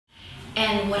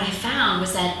And what I found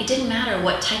was that it didn't matter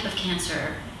what type of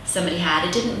cancer somebody had.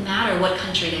 It didn't matter what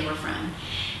country they were from.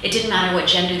 It didn't matter what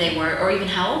gender they were or even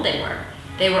how old they were.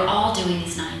 They were all doing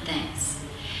these 9 things.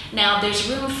 Now, there's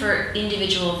room for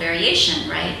individual variation,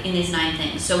 right, in these 9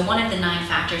 things. So one of the 9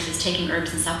 factors is taking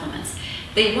herbs and supplements.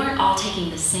 They weren't all taking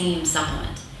the same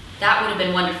supplement. That would have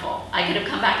been wonderful. I could have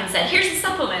come back and said, here's the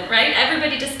supplement, right?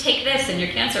 Everybody just take this and your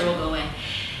cancer will go away.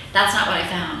 That's not what I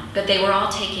found. But they were all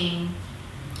taking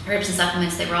herbs and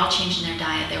supplements. They were all changing their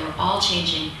diet. They were all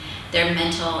changing their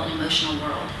mental and emotional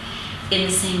world in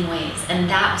the same ways. And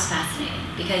that was fascinating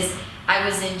because I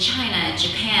was in China,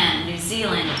 Japan, New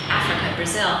Zealand, Africa,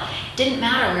 Brazil. It didn't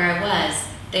matter where I was,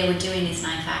 they were doing these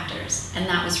 9 factors. And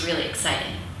that was really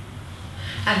exciting.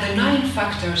 And the 9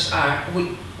 factors are,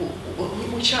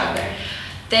 which are they?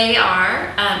 They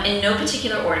are, in no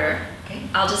particular order. Okay.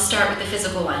 I'll just start with the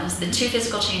physical ones. The 2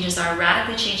 physical changes are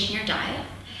radically changing your diet.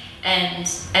 And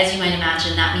as you might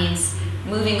imagine, that means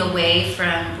moving away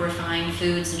from refined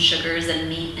foods and sugars and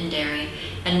meat and dairy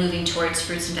and moving towards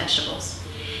fruits and vegetables.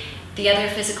 The other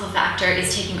physical factor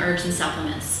is taking herbs and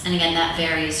supplements. And again, that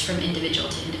varies from individual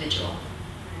to individual.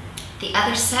 The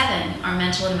other 7 are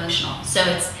mental and emotional. So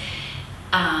it's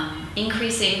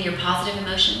increasing your positive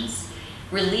emotions,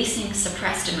 releasing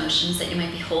suppressed emotions that you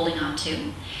might be holding on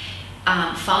to,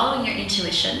 following your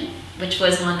intuition, which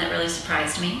was one that really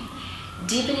surprised me,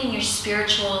 deepening your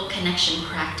spiritual connection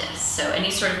practice. So any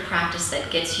sort of practice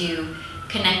that gets you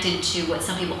connected to what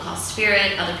some people call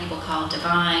spirit, other people call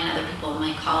divine, other people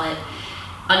might call it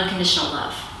unconditional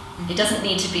love. It doesn't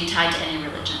need to be tied to any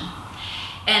religion.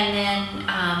 And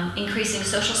then increasing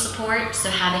social support, so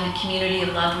having a community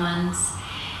of loved ones,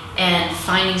 and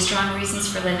finding strong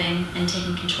reasons for living and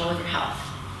taking control of your health.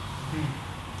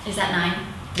 Is that 9?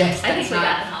 Yes, I think we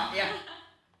got them all. Yeah.